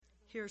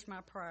Here's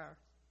my prayer.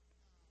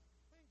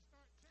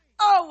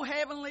 Oh,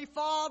 Heavenly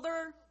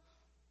Father.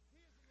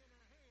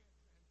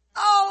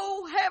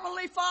 Oh,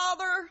 Heavenly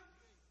Father,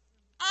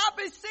 I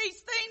beseech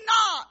thee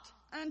not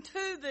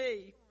unto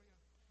thee.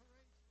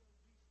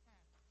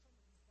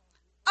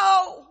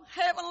 Oh,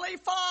 Heavenly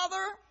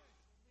Father,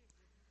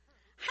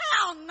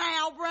 how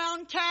now,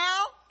 brown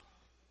cow?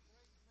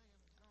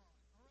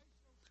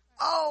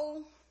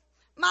 Oh,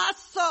 my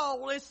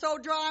soul is so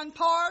dry and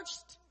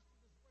parched.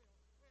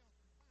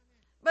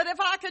 But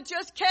if I could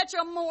just catch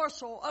a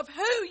morsel of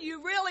who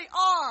you really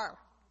are,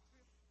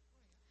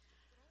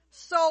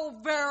 so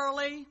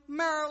verily,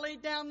 merrily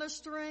down the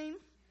stream.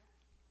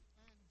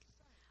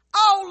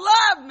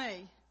 Oh, love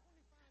me.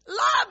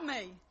 Love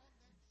me.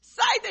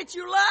 Say that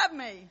you love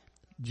me.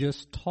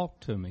 Just talk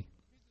to me.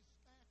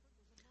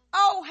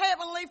 Oh,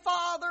 Heavenly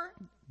Father.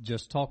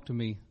 Just talk to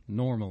me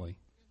normally.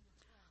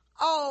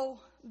 Oh,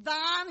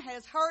 thine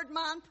has heard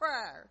mine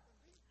prayer.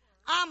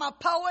 I'm a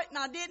poet and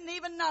I didn't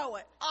even know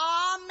it.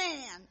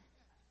 Amen.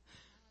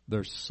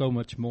 There's so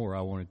much more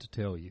I wanted to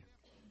tell you.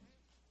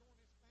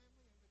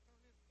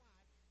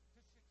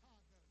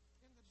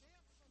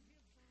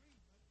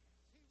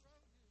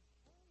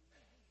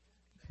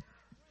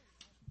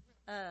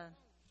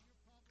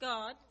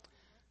 God.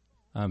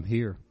 I'm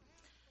here.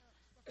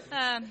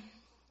 I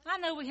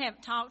know we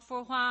haven't talked for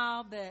a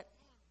while, but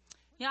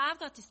I've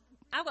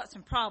got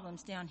some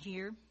problems down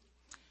here.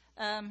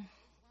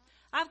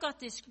 I've got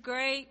this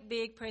great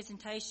big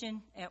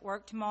presentation at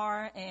work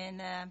tomorrow,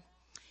 and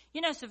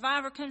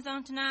Survivor comes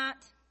on tonight,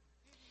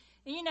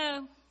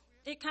 and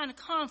it kind of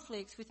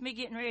conflicts with me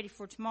getting ready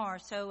for tomorrow.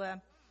 So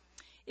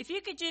if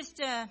you could just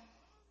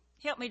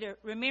help me to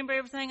remember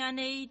everything I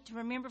need to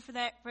remember for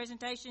that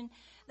presentation,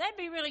 that'd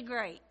be really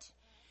great.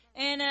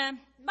 And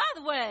by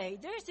the way,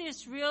 there's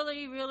this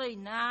really, really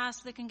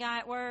nice looking guy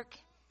at work,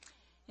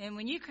 and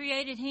when you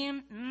created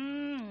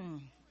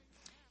him,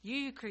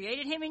 you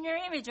created him in your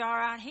image, all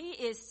right. He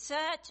is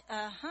such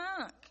a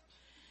hunk.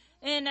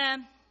 And,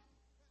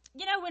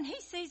 when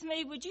he sees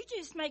me, would you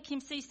just make him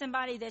see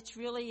somebody that's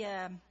really,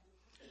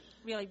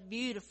 really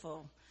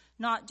beautiful,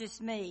 not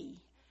just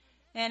me?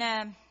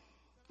 And,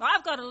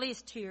 I've got a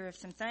list here of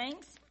some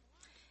things,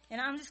 and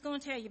I'm just going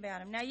to tell you about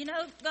them. Now,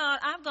 God,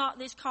 I've got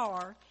this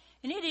car,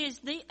 and it is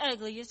the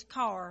ugliest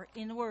car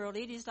in the world.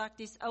 It is like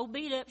this old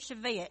beat-up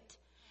Chevette.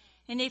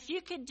 And if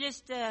you could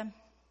just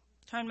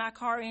turn my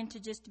car into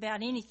just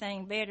about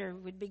anything better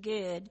would be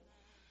good.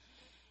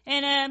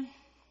 And,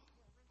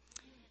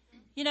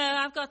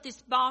 I've got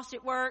this boss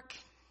at work,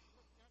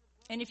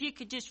 and if you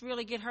could just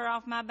really get her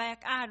off my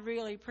back, I'd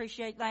really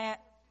appreciate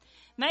that.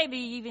 Maybe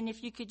even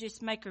if you could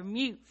just make her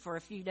mute for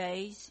a few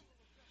days.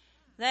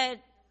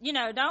 That,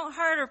 don't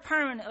hurt her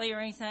permanently or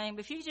anything,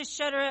 but if you just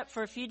shut her up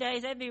for a few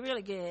days, that'd be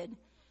really good.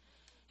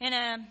 And,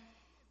 I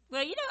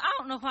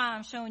don't know why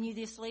I'm showing you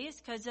this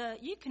list, because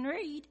you can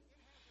read.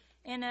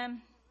 And,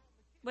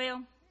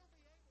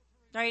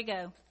 there you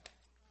go.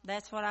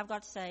 That's what I've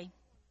got to say.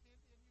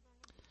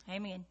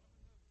 Amen.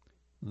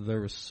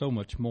 There is so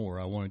much more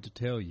I wanted to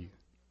tell you.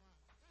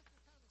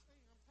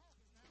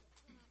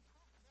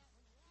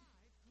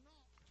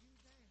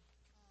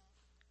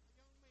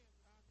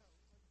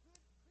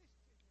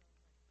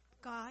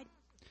 God?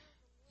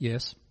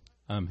 Yes,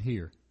 I'm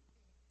here.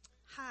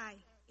 Hi,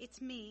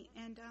 it's me,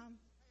 and,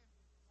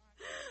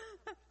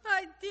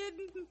 I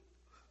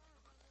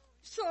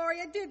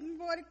didn't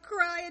want to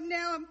cry, and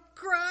now I'm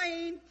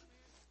crying.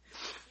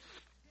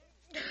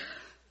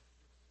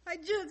 I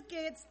just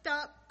can't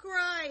stop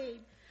crying.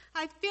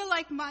 I feel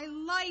like my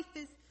life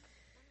is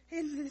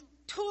in the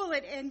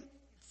toilet, and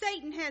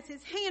Satan has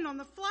his hand on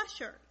the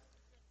flusher.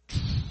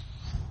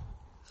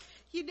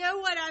 You know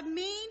what I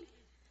mean?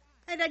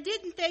 And I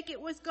didn't think it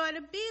was going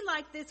to be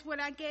like this when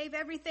I gave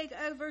everything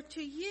over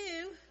to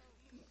you.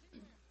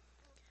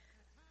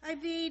 I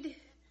mean,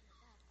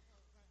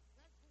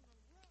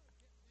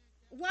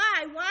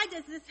 why? Why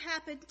does this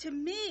happen to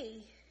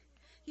me?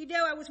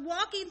 I was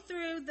walking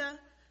through the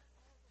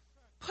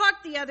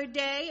park the other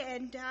day,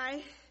 and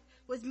I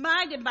was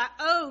minding my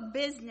own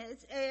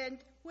business, and,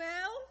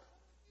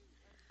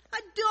 a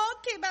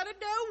dog came out of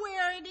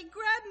nowhere, and he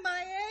grabbed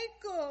my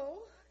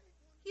ankle.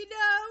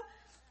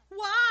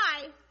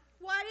 Why?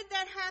 Why did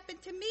that happen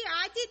to me?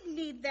 I didn't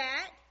need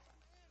that.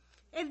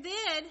 And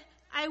then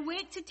I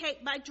went to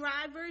take my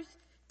driver's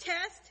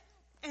test,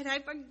 and I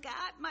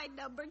forgot my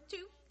number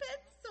 2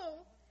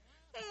 pencil.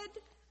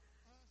 And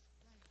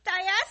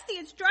I asked the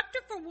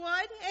instructor for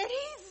one, and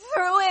he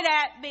threw it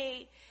at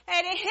me.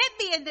 And it hit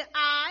me in the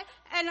eye,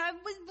 and I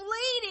was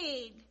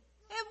bleeding.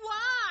 And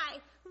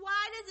why?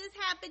 Why does this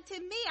happen to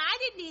me? I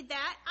didn't need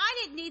that. I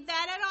didn't need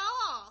that at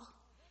all.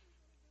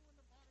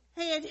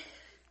 And,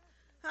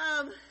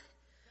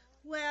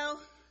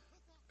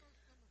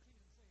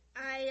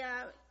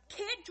 I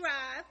can't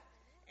drive,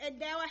 and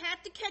now I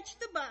have to catch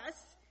the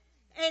bus,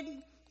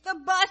 and the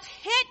bus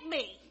hit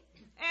me.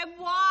 And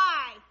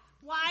why?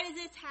 Why does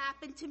this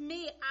happen to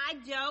me? I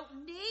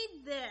don't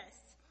need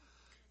this.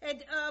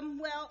 And,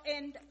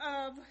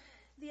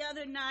 the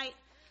other night,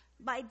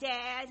 my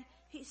dad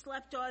he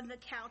slept on the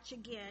couch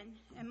again.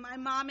 And my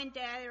mom and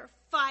dad are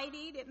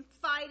fighting and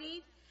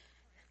fighting.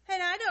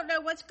 And I don't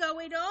know what's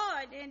going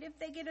on. And if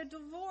they get a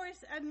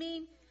divorce, I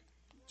mean,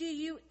 do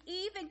you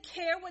even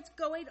care what's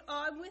going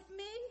on with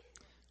me?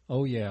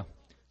 Oh, yeah.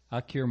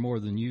 I care more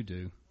than you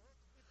do.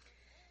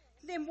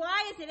 Then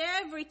why is it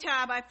every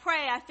time I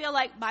pray, I feel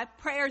like my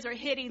prayers are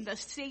hitting the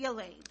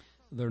ceiling?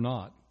 They're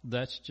not.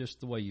 That's just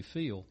the way you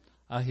feel.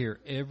 I hear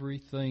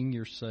everything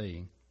you're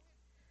saying.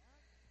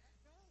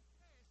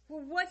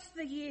 Well, what's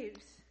the use?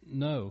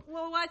 No.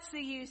 Well, what's the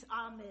use,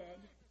 Ahmed?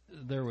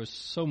 There was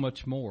so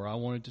much more I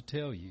wanted to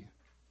tell you.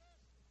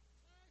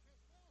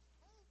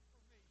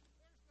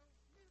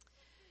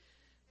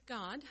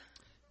 God.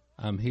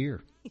 I'm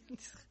here.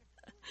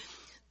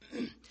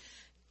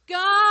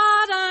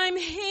 God, I'm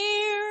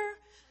here.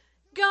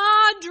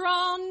 God,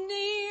 draw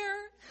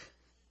near.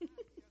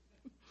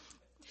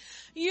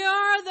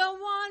 You're the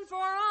one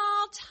for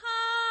all time.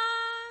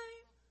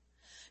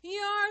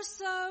 You're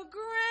so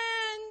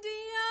grandiose,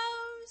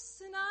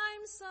 and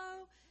I'm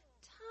so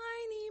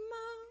tiny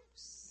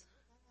most.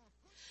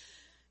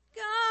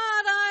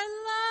 God, I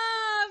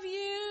love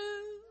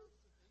you.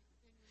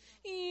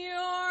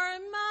 You're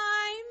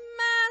my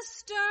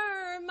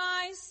master,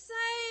 my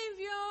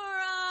savior.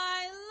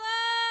 I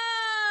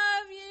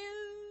love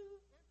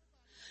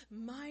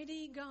you.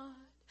 Mighty God,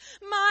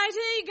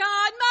 mighty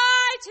God,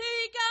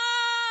 mighty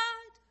God.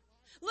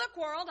 Look,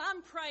 world,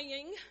 I'm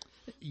praying.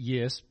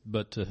 Yes,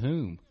 but to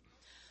whom?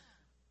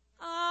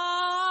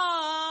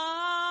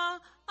 Amen.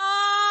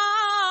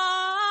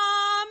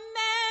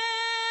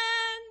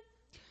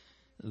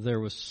 There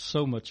was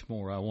so much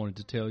more I wanted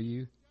to tell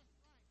you.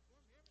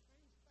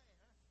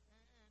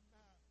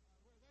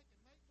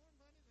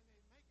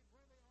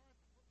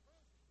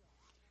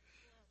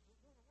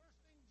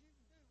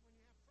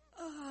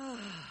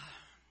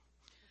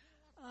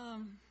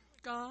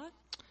 God?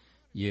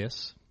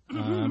 Yes,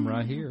 I'm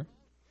right here.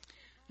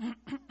 I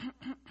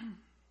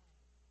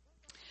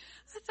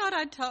thought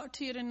I'd talk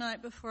to you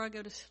tonight before I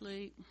go to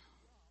sleep.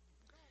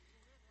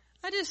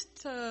 I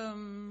just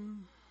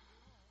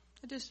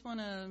want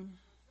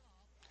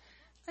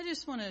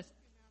to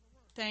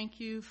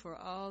thank you for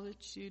all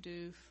that you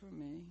do for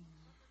me.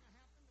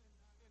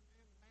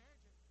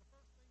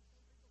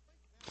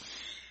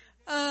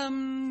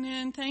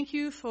 And thank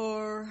you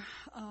for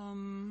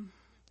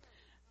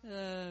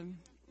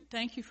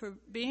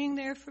being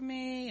there for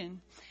me,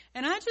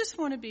 and I just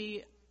want to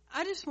be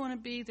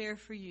there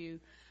for you.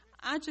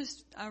 I want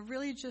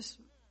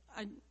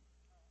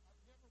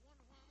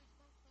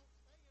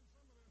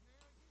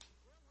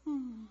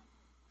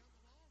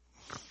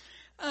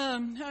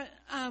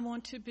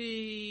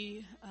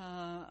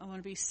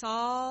to be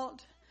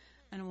salt,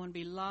 and I want to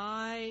be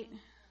light.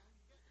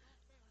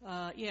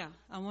 I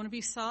want to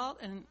be salt,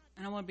 and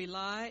I want to be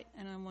light,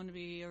 and I want to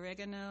be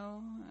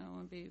oregano, and I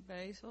want to be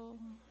basil,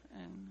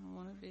 and I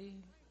want to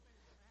be.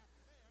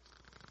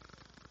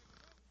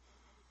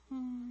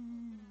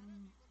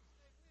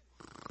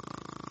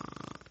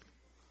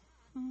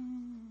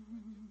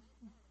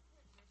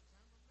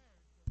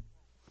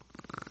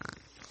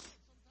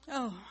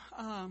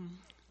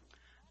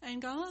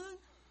 And God,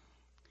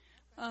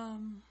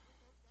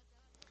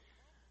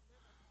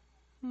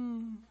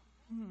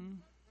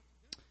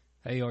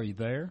 Hey, are you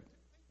there?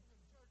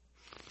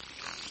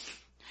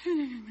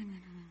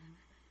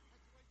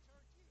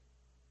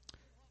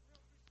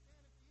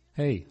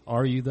 Hey,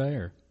 are you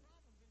there?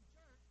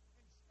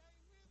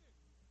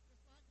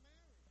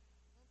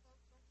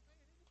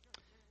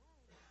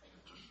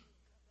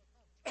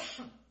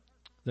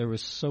 There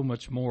was so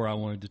much more I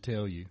wanted to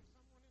tell you.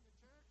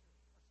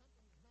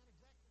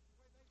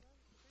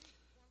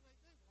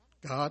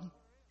 God,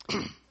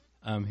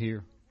 I'm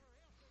here.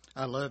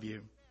 I love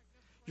you.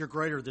 You're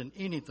greater than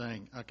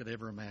anything I could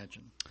ever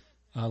imagine.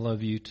 I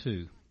love you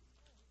too.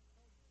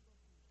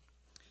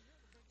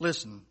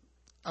 Listen,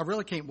 I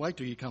really can't wait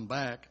till you come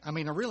back. I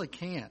mean, I really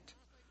can't.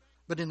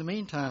 But in the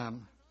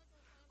meantime,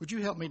 would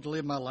you help me to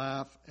live my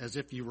life as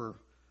if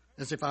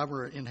I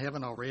were in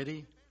heaven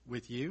already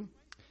with you?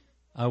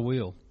 I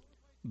will,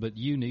 but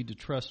you need to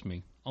trust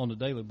me on a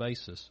daily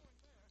basis,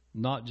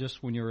 not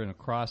just when you're in a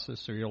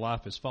crisis or your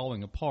life is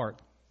falling apart,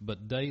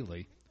 but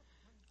daily.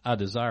 I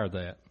desire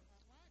that.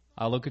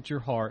 I look at your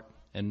heart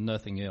and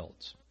nothing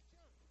else.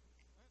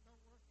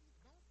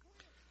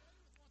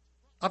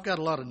 I've got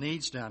a lot of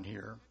needs down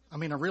here. I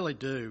mean, I really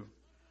do.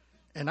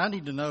 And I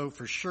need to know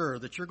for sure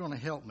that you're going to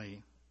help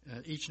me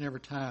each and every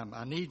time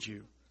I need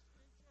you.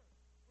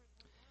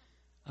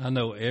 I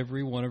know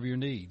every one of your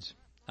needs.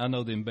 I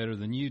know them better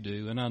than you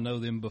do, and I know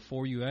them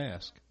before you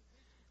ask.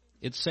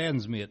 It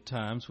saddens me at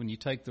times when you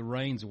take the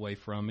reins away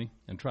from me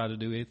and try to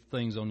do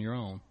things on your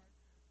own.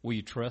 Will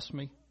you trust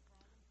me?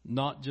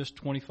 Not just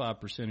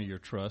 25% of your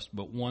trust,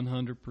 but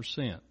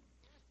 100%.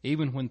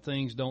 Even when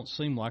things don't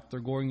seem like they're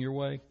going your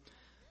way,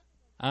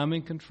 I'm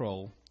in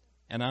control,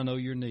 and I know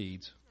your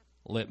needs.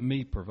 Let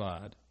me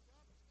provide.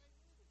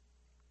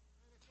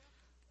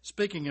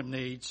 Speaking of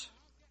needs,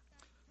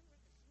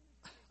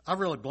 I've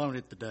really blown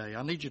it today.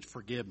 I need you to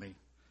forgive me.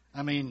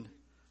 I mean,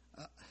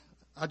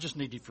 I just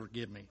need you to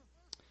forgive me.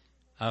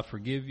 I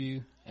forgive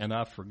you, and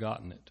I've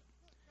forgotten it.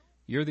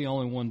 You're the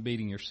only one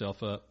beating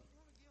yourself up.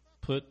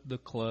 Put the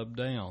club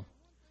down.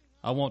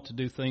 I want to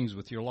do things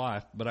with your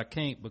life, but I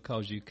can't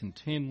because you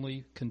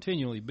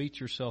continually beat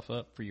yourself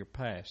up for your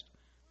past.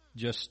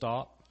 Just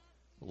stop,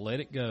 let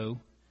it go,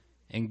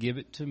 and give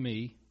it to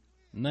me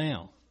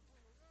now.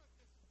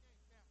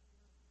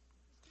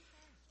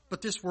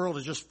 But this world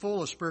is just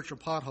full of spiritual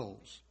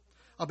potholes.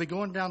 I'll be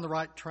going down the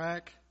right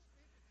track,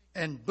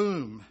 and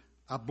boom,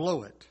 I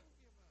blow it.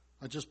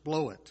 I just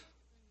blow it.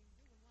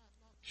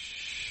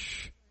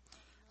 Shh.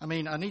 I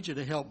mean, I need you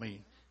to help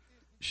me.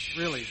 Shh.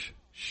 Really.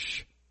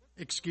 Shh.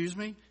 Excuse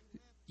me?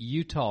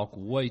 You talk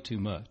way too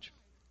much.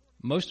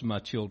 Most of my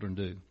children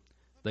do.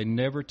 They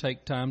never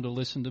take time to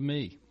listen to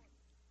me.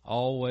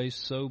 Always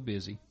so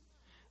busy.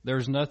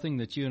 There's nothing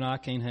that you and I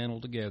can't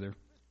handle together.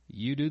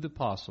 You do the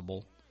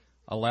possible.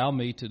 Allow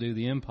me to do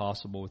the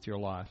impossible with your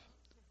life.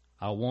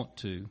 I want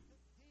to.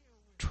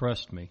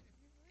 Trust me.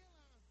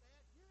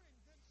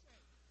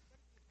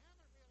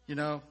 You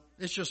know,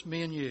 it's just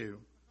me and you.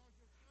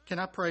 Can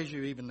I praise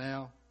you even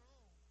now?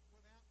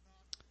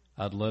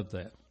 I'd love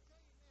that.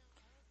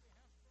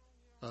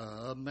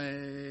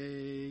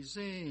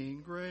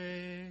 Amazing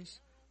grace,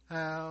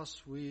 how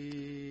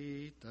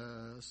sweet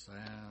the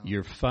sound.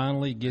 You're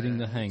finally getting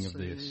the hang of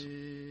this.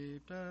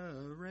 Saved a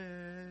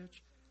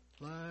wretch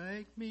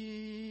like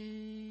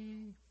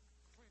me.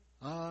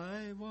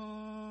 I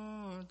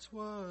once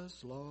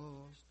was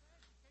lost,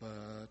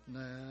 but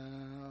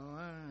now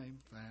I'm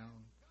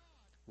found.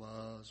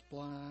 Was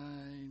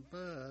blind,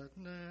 but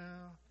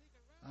now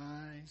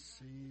I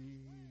see.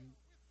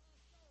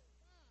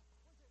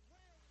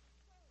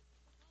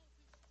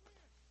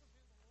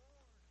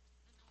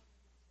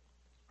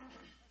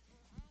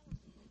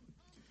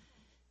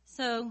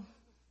 So,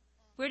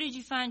 where did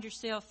you find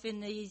yourself in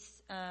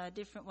these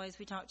different ways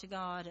we talk to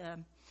God?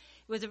 It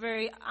was a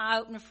very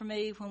eye-opener for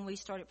me when we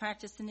started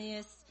practicing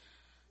this,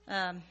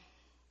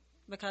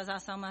 because I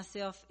saw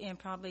myself in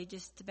probably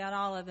just about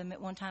all of them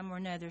at one time or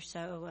another.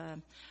 So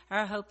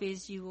our hope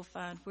is you will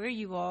find where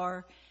you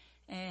are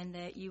and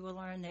that you will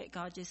learn that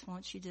God just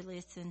wants you to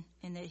listen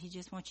and that He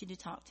just wants you to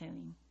talk to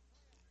Him.